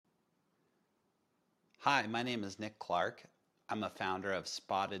Hi, my name is Nick Clark. I'm a founder of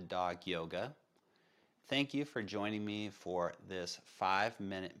Spotted Dog Yoga. Thank you for joining me for this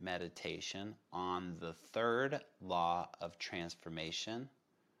 5-minute meditation on the third law of transformation.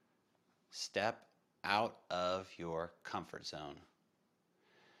 Step out of your comfort zone.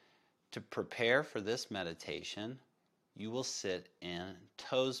 To prepare for this meditation, you will sit in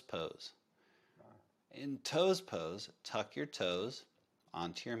toes pose. In toes pose, tuck your toes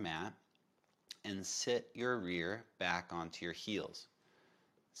onto your mat and sit your rear back onto your heels.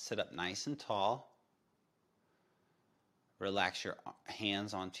 Sit up nice and tall. Relax your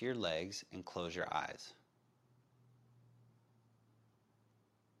hands onto your legs and close your eyes.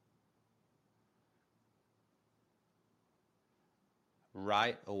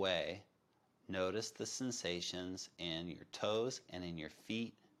 Right away, notice the sensations in your toes and in your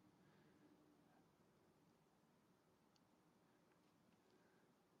feet.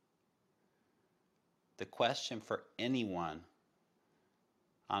 The question for anyone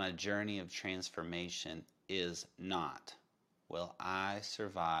on a journey of transformation is not, will I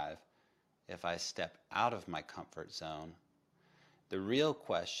survive if I step out of my comfort zone? The real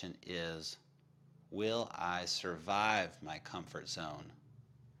question is, will I survive my comfort zone?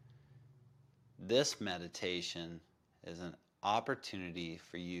 This meditation is an opportunity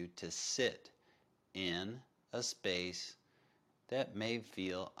for you to sit in a space that may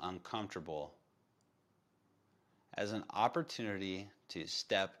feel uncomfortable, as an opportunity to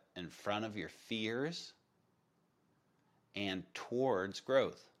step in front of your fears and towards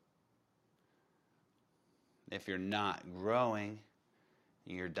growth. If you're not growing,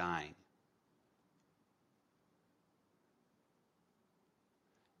 you're dying.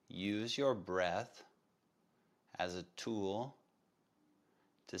 Use your breath as a tool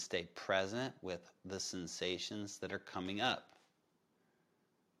to stay present with the sensations that are coming up.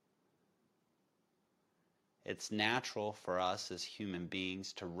 It's natural for us as human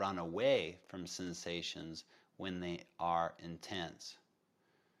beings to run away from sensations when they are intense.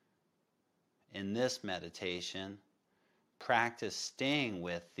 In this meditation, practice staying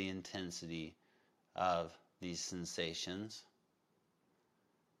with the intensity of these sensations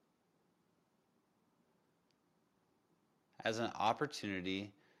as an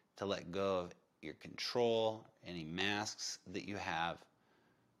opportunity to let go of your control, any masks that you have,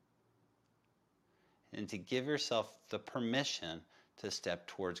 and to give yourself the permission to step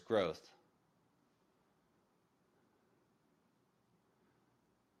towards growth.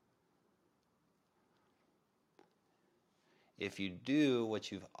 If you do what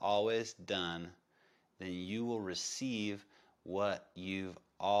you've always done, then you will receive what you've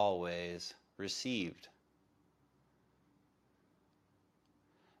always received.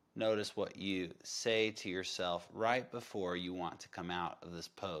 Notice what you say to yourself right before you want to come out of this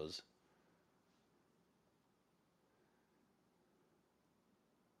pose.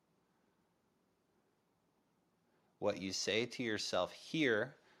 What you say to yourself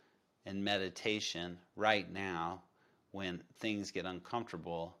here in meditation right now when things get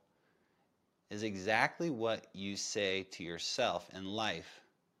uncomfortable is exactly what you say to yourself in life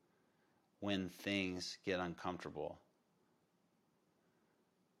when things get uncomfortable.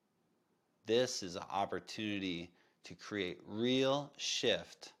 This is an opportunity to create real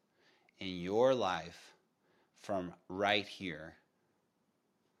shift in your life from right here.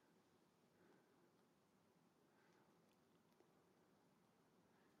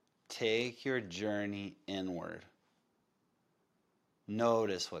 Take your journey inward.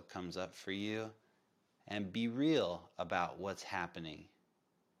 Notice what comes up for you and be real about what's happening.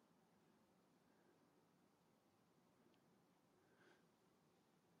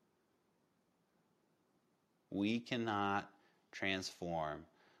 We cannot transform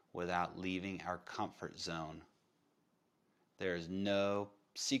without leaving our comfort zone. There is no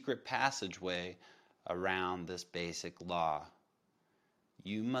secret passageway around this basic law.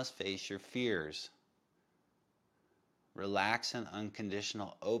 You must face your fears. Relax in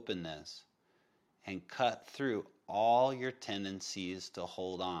unconditional openness and cut through all your tendencies to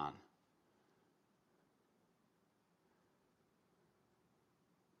hold on.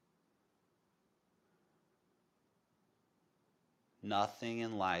 Nothing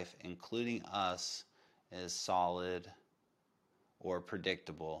in life, including us, is solid or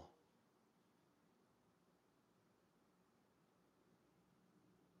predictable.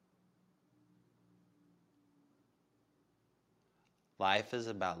 Life is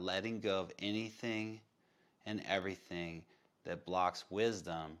about letting go of anything and everything that blocks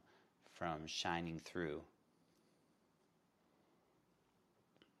wisdom from shining through.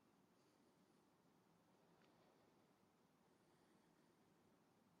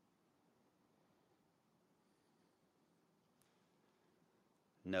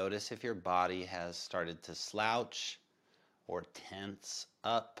 Notice if your body has started to slouch or tense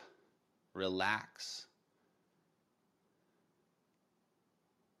up, relax.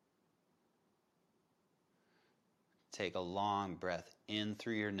 Take a long breath in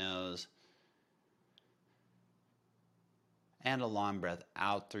through your nose and a long breath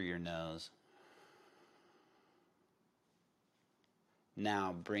out through your nose.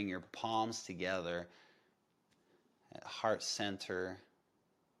 Now bring your palms together at heart center,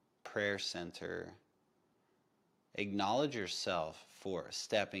 prayer center. Acknowledge yourself for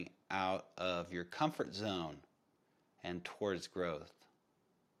stepping out of your comfort zone and towards growth.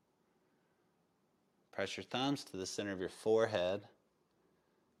 Press your thumbs to the center of your forehead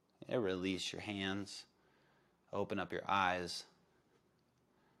and release your hands. Open up your eyes.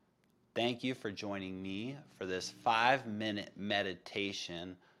 Thank you for joining me for this 5-minute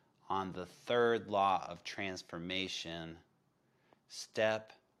meditation on the third law of transformation.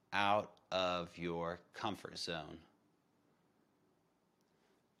 Step out of your comfort zone.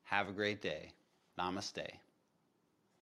 Have a great day. Namaste.